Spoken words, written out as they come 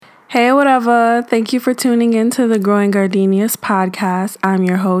Hey, whatever. Thank you for tuning in to the Growing Gardenias podcast. I'm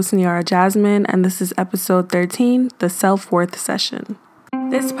your host, Niara Jasmine, and this is episode 13, the Self-Worth Session.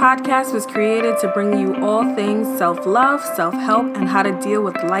 This podcast was created to bring you all things self-love, self-help, and how to deal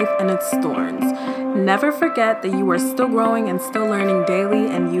with life and its storms. Never forget that you are still growing and still learning daily,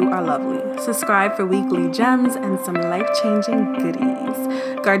 and you are lovely. Subscribe for weekly gems and some life-changing goodies.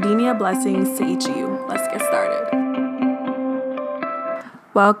 Gardenia blessings to each of you. Let's get started.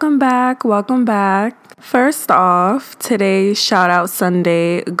 Welcome back. First off, today's shout out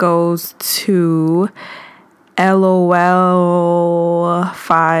Sunday goes to LOL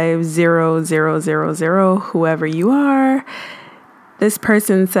 50000, whoever you are. This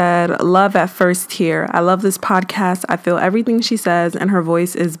person said, love at first hear. I love this podcast. I feel everything she says, and her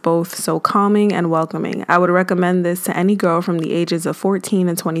voice is both so calming and welcoming. I would recommend this to any girl from the ages of 14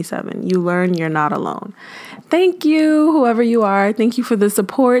 and 27. You learn you're not alone. Thank you, whoever you are. Thank you for the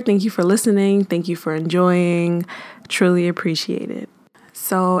support. Thank you for listening. Thank you for enjoying. Truly appreciate it.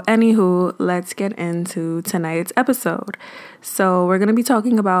 So, anywho, let's get into tonight's episode. So, we're going to be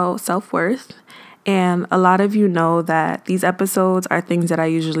talking about self-worth. And a lot of you know that these episodes are things that I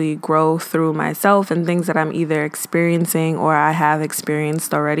usually grow through myself and things that I'm either experiencing or I have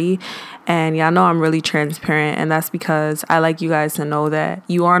experienced already. And y'all know I'm really transparent, and that's because I like you guys to know that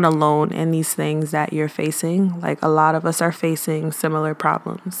you aren't alone in these things that you're facing. Like, a lot of us are facing similar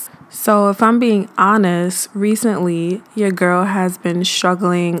problems. So if I'm being honest, recently your girl has been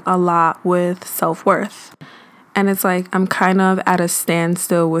struggling a lot with self-worth. And it's like I'm kind of at a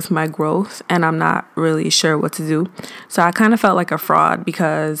standstill with my growth and I'm not really sure what to do. So I kind of felt like a fraud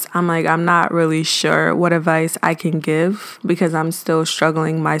because I'm not really sure what advice I can give because I'm still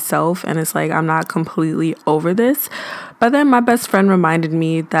struggling myself. And it's like I'm not completely over this. But then my best friend reminded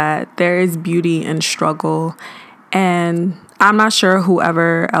me that there is beauty in struggle. And I'm not sure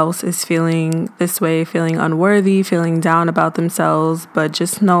whoever else is feeling this way, feeling unworthy, feeling down about themselves, but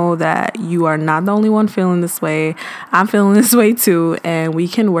just know that you are not the only one feeling this way. I'm feeling this way too, and we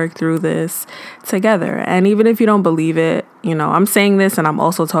can work through this together. And even if you don't believe it, you know, I'm saying this and I'm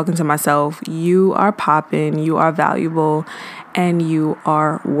also talking to myself. You are popping, you are valuable, and you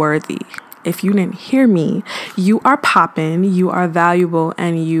are worthy. If you didn't hear me, you are popping, you are valuable,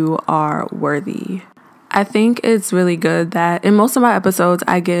 and you are worthy. I think it's really good that in most of my episodes,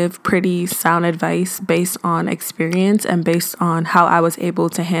 I give pretty sound advice based on experience and based on how I was able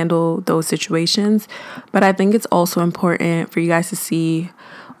to handle those situations. But I think it's also important for you guys to see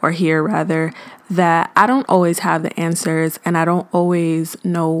or hear rather that I don't always have the answers and I don't always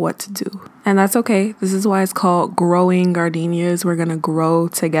know what to do. And that's okay. This is why it's called Growing Gardenias. We're going to grow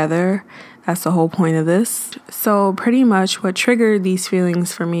together. That's the whole point of this. So pretty much what triggered these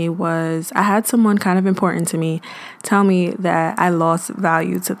feelings for me was I had someone kind of important to me tell me that I lost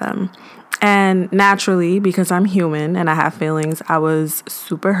value to them. And naturally, because I'm human and I have feelings, I was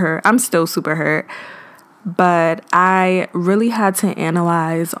super hurt. I'm still super hurt. But I really had to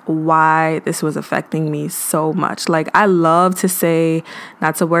analyze why this was affecting me so much. Like, I love to say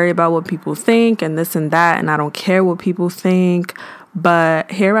not to worry about what people think and this and that, and I don't care what people think. But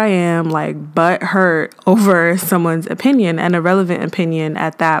here I am, like, butt hurt over someone's opinion, and a relevant opinion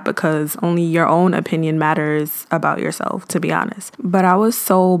at that, because only your own opinion matters about yourself, to be honest. But I was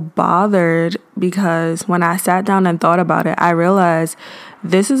so bothered because when I sat down and thought about it, I realized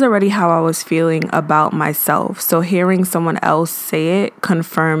this is already how I was feeling about myself. So hearing someone else say it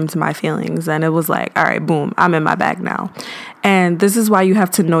confirmed my feelings. And it was like, all right, boom, I'm in my bag now. And this is why you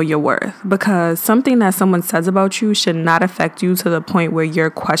have to know your worth, because something that someone says about you should not affect you to the point where you're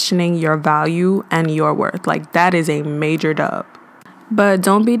questioning your value and your worth. Like, that is a major dub. But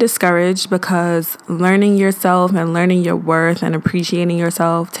don't be discouraged, because learning yourself and learning your worth and appreciating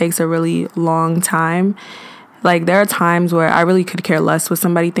yourself takes a really long time. Like, there are times where I really could care less what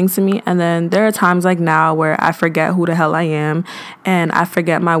somebody thinks of me. And then there are times like now where I forget who the hell I am and I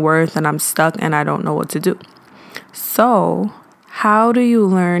forget my worth and I'm stuck and I don't know what to do. So, how do you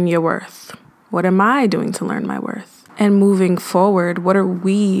learn your worth? What am I doing to learn my worth? And moving forward, what are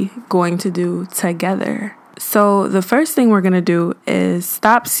we going to do together? So the first thing we're going to do is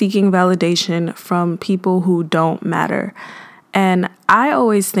stop seeking validation from people who don't matter. And I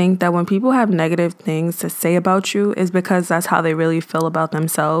always think that when people have negative things to say about you is because that's how they really feel about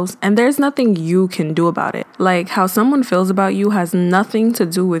themselves. And there's nothing you can do about it. Like, how someone feels about you has nothing to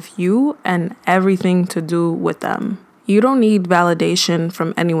do with you and everything to do with them. You don't need validation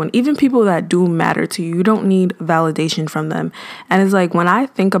from anyone, even people that do matter to you. You don't need validation from them. And it's like, when I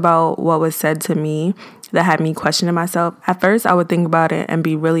think about what was said to me, that had me questioning myself. At first, I would think about it and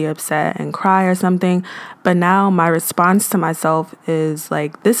be really upset and cry or something. But now my response to myself is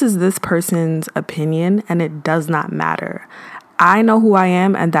like, this is this person's opinion and it does not matter. I know who I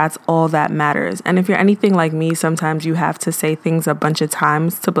am, and that's all that matters. And if you're anything like me, sometimes you have to say things a bunch of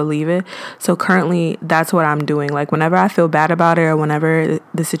times to believe it. So currently, that's what I'm doing. Like, whenever I feel bad about it or whenever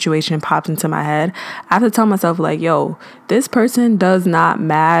the situation pops into my head, I have to tell myself, like, yo, this person does not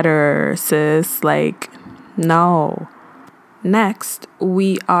matter, sis. Like, no. Next,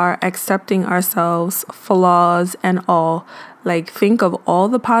 we are accepting ourselves, flaws and all. Like, think of all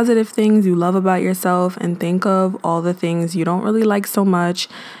the positive things you love about yourself and think of all the things you don't really like so much,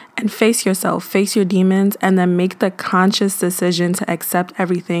 and face yourself, face your demons, and then make the conscious decision to accept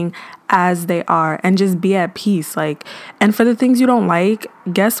everything as they are and just be at peace. Like, and for the things you don't like,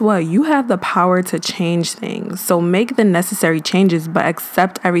 guess what? You have the power to change things. So make the necessary changes, but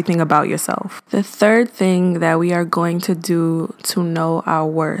accept everything about yourself. The third thing that we are going to do to know our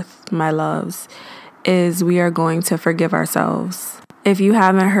worth, my loves, is we are going to forgive ourselves. If you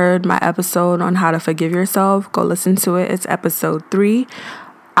haven't heard my episode on how to forgive yourself, go listen to it. It's episode 3.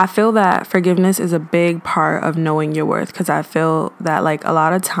 I feel that forgiveness is a big part of knowing your worth, because I feel that like a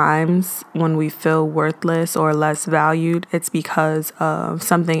lot of times when we feel worthless or less valued, it's because of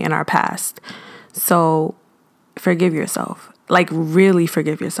something in our past. So forgive yourself. Like, really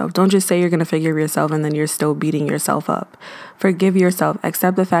forgive yourself. Don't just say you're going to forgive yourself and then you're still beating yourself up. Forgive yourself.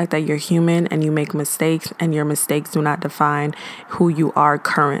 Accept the fact that you're human and you make mistakes, and your mistakes do not define who you are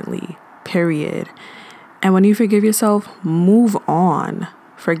currently, period. And when you forgive yourself, move on.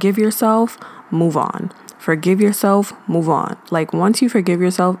 Forgive yourself, move on. Forgive yourself, move on. Like, once you forgive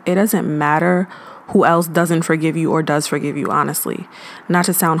yourself, it doesn't matter who else doesn't forgive you or does forgive you, honestly. Not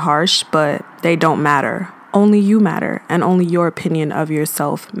to sound harsh, but they don't matter. Only you matter, and only your opinion of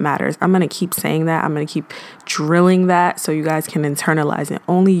yourself matters. I'm going to keep saying that. I'm going to keep drilling that so you guys can internalize it.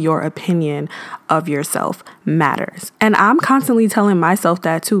 Only your opinion of yourself matters. And I'm constantly telling myself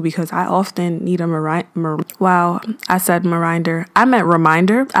that too, because I often need a Wow, I said reminder. I meant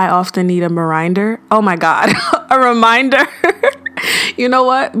reminder. I often need a reminder. Oh my God, a reminder. You know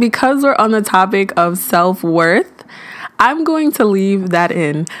what? Because we're on the topic of self-worth, I'm going to leave that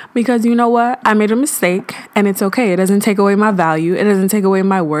in, because you know what? I made a mistake and it's okay. It doesn't take away my value. It doesn't take away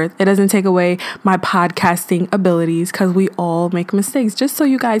my worth. It doesn't take away my podcasting abilities, because we all make mistakes, just so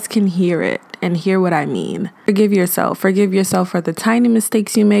you guys can hear it and hear what I mean. Forgive yourself. Forgive yourself for the tiny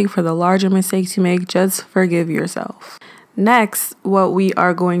mistakes you make, for the larger mistakes you make. Just forgive yourself. Next, what we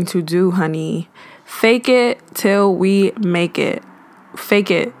are going to do, honey, fake it till we make it.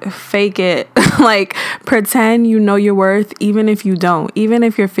 Fake it. Like, pretend you know your worth, even if you don't. Even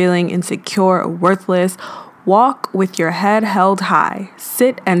if you're feeling insecure or worthless, walk with your head held high.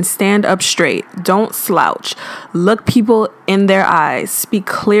 Sit and stand up straight. Don't slouch. Look people in their eyes. Speak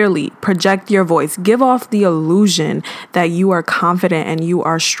clearly. Project your voice. Give off the illusion that you are confident and you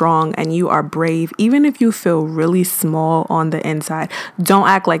are strong and you are brave, even if you feel really small on the inside. Don't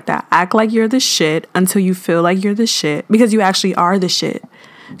act like that. Act like you're the shit until you feel like you're the shit, because you actually are the shit.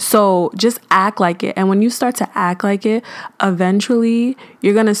 So just act like it. And when you start to act like it, eventually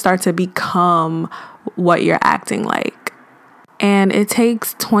you're going to start to become what you're acting like. And it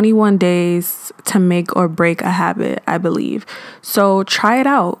takes 21 days to make or break a habit, I believe. So try it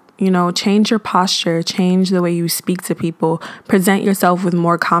out. You know, change your posture, change the way you speak to people, present yourself with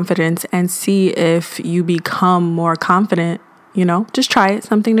more confidence, and see if you become more confident. You know, just try it,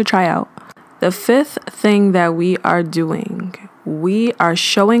 something to try out. The fifth thing that we are doing, we are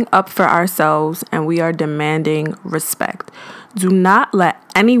showing up for ourselves and we are demanding respect. Do not let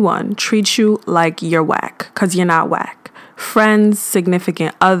anyone treat you like you're whack, because you're not whack. Friends,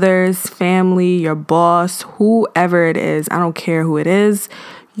 significant others, family, your boss, whoever it is, I don't care who it is.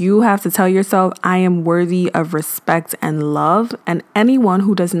 You have to tell yourself, I am worthy of respect and love, and anyone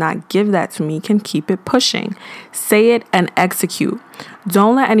who does not give that to me can keep it pushing. Say it and execute.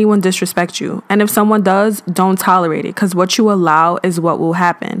 Don't let anyone disrespect you. And if someone does, don't tolerate it, because what you allow is what will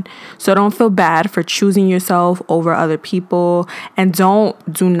happen. So don't feel bad for choosing yourself over other people. And do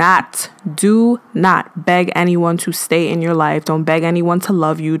not beg anyone to stay in your life. Don't beg anyone to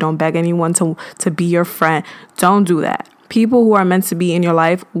love you. Don't beg anyone to be your friend. Don't do that. People who are meant to be in your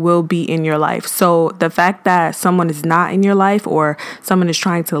life will be in your life. So the fact that someone is not in your life or someone is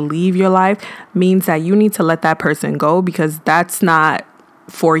trying to leave your life means that you need to let that person go, because that's not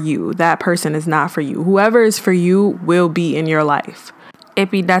for you. That person is not for you. Whoever is for you will be in your life.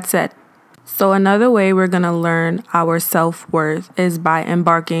 That's it. So another way we're going to learn our self-worth is by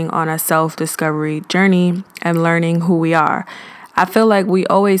embarking on a self-discovery journey and learning who we are. I feel like we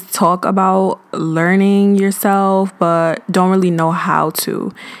always talk about learning yourself, but don't really know how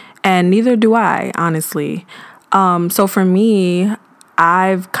to. And neither do I, honestly. So for me,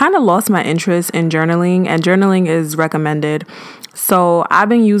 I've kind of lost my interest in journaling, and journaling is recommended. So I've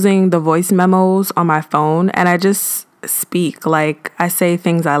been using the voice memos on my phone, and I just speak. Like, I say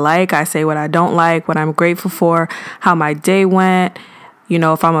things I like, I say what I don't like, what I'm grateful for, how my day went,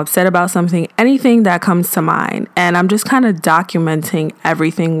 if I'm upset about something, anything that comes to mind. And I'm just kind of documenting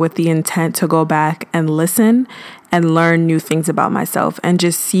everything with the intent to go back and listen and learn new things about myself and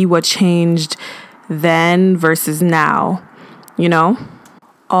just see what changed then versus now,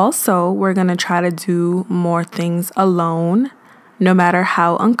 Also, we're going to try to do more things alone, no matter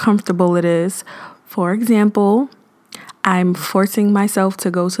how uncomfortable it is. For example, I'm forcing myself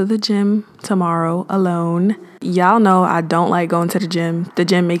to go to the gym tomorrow alone. Y'all know I don't like going to the gym. The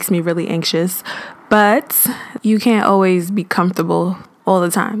gym makes me really anxious, but you can't always be comfortable all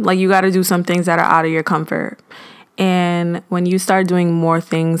the time. Like, you got to do some things that are out of your comfort. And when you start doing more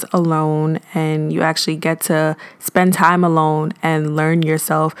things alone and you actually get to spend time alone and learn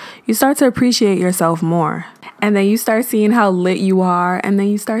yourself, you start to appreciate yourself more. And then you start seeing how lit you are, and then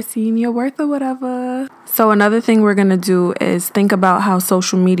you start seeing your worth or whatever. So another thing we're going to do is think about how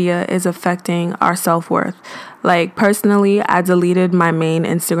social media is affecting our self-worth. Like, personally, I deleted my main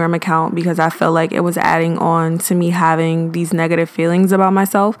Instagram account because I felt like it was adding on to me having these negative feelings about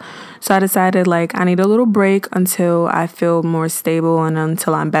myself. So I decided, I need a little break until I feel more stable and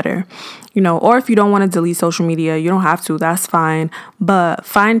until I'm better. Or if you don't want to delete social media, you don't have to, that's fine. But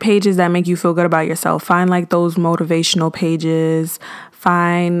find pages that make you feel good about yourself. Find those motivational pages.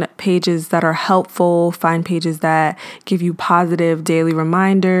 Find pages that are helpful. Find pages that give you positive daily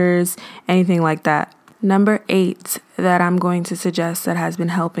reminders, anything like that. Number 8 that I'm going to suggest that has been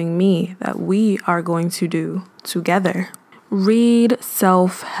helping me, that we are going to do together. Read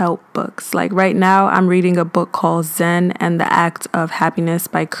self-help books. Like, right now, I'm reading a book called Zen and the Act of Happiness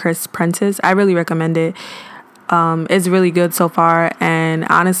by Chris Prentice. I really recommend it. It's really good so far. And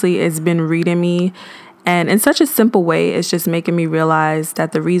honestly, it's been reading me. And in such a simple way, it's just making me realize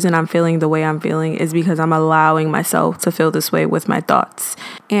that the reason I'm feeling the way I'm feeling is because I'm allowing myself to feel this way with my thoughts.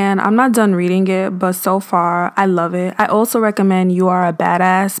 And I'm not done reading it, but so far, I love it. I also recommend You Are a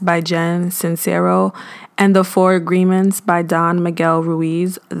Badass by Jen Sincero and The 4 Agreements by Don Miguel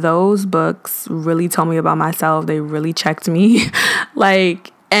Ruiz. Those books really told me about myself. They really checked me.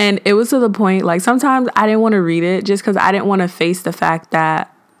 And it was to the point, sometimes I didn't want to read it just because I didn't want to face the fact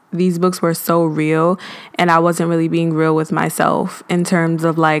that these books were so real and I wasn't really being real with myself in terms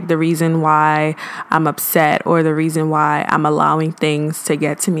of the reason why I'm upset or the reason why I'm allowing things to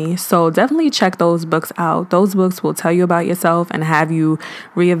get to me. So definitely check those books out. Those books will tell you about yourself and have you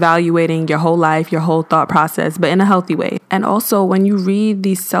reevaluating your whole life, your whole thought process, but in a healthy way. And also, when you read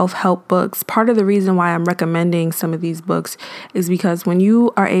these self-help books, part of the reason why I'm recommending some of these books is because when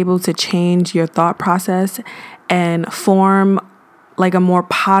you are able to change your thought process and form a more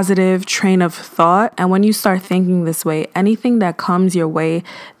positive train of thought. And when you start thinking this way, anything that comes your way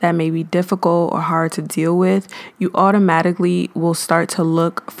that may be difficult or hard to deal with, you automatically will start to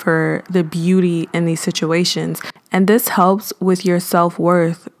look for the beauty in these situations. And this helps with your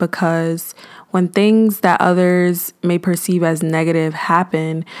self-worth because when things that others may perceive as negative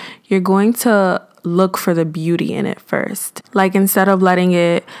happen, you're going to look for the beauty in it first. Instead of letting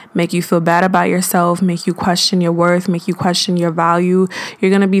it make you feel bad about yourself, make you question your worth, make you question your value,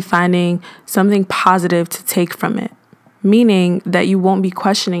 you're going to be finding something positive to take from it. Meaning that you won't be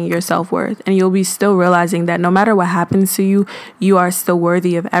questioning your self-worth and you'll be still realizing that no matter what happens to you, you are still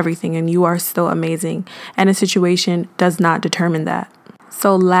worthy of everything and you are still amazing. And a situation does not determine that.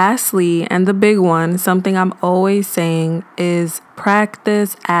 So lastly, and the big one, something I'm always saying is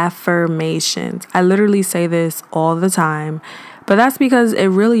practice affirmations. I literally say this all the time, but that's because it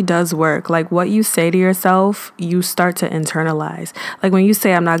really does work. What you say to yourself, you start to internalize. When you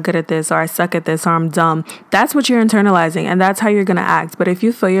say I'm not good at this or I suck at this or I'm dumb, that's what you're internalizing and that's how you're going to act. But if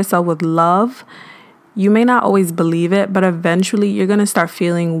you fill yourself with love, you may not always believe it, but eventually you're going to start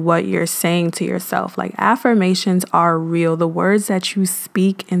feeling what you're saying to yourself. Affirmations are real. The words that you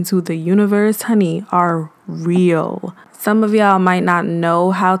speak into the universe, honey, are real. Some of y'all might not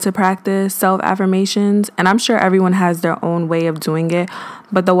know how to practice self-affirmations, and I'm sure everyone has their own way of doing it.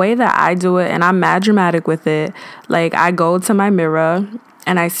 But the way that I do it, and I'm mad dramatic with it, I go to my mirror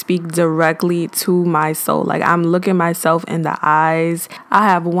and I speak directly to my soul. I'm looking myself in the eyes. I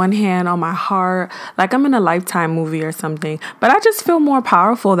have one hand on my heart, I'm in a Lifetime movie or something. But I just feel more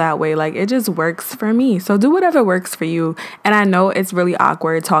powerful that way. It just works for me. So do whatever works for you. And I know it's really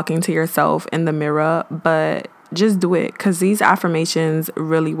awkward talking to yourself in the mirror, but just do it, because these affirmations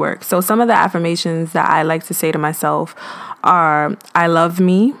really work. So some of the affirmations that I like to say to myself are: I love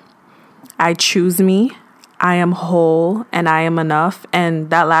me, I choose me, I am whole, and I am enough. And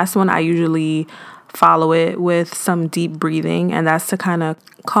that last one, I usually follow it with some deep breathing, and that's to kind of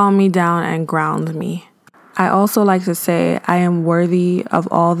calm me down and ground me. I also like to say, I am worthy of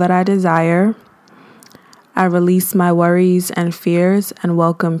all that I desire. I release my worries and fears and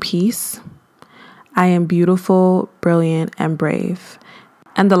welcome peace. I am beautiful, brilliant, and brave.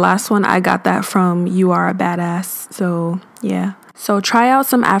 And the last one, I got that from You Are a Badass. So yeah. So try out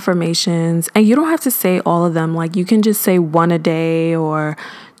some affirmations, and you don't have to say all of them. Like, you can just say one a day or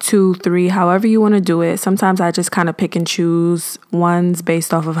 2, 3, however you want to do it. Sometimes I just kind of pick and choose ones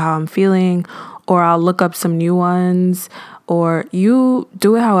based off of how I'm feeling, or I'll look up some new ones, or you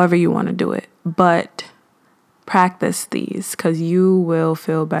do it however you want to do it. But practice these, because you will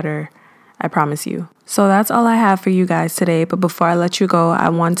feel better. I promise you. So that's all I have for you guys today. But before I let you go, I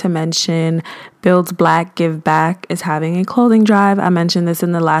want to mention Build Black, Give Back is having a clothing drive. I mentioned this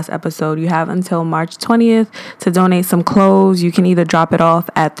in the last episode. You have until March 20th to donate some clothes. You can either drop it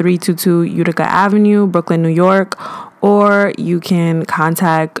off at 322 Utica Avenue, Brooklyn, New York, or you can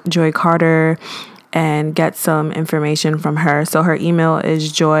contact Joy Carter and get some information from her. So her email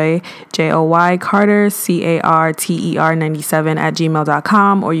is Joy, Joy Carter, CARTER97 at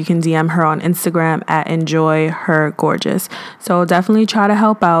gmail.com, or you can DM her on Instagram at EnjoyHerGorgeous. So definitely try to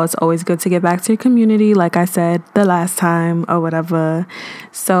help out. It's always good to get back to your community, like I said the last time or whatever.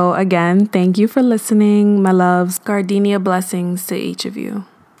 So again, thank you for listening, my loves. Gardenia blessings to each of you.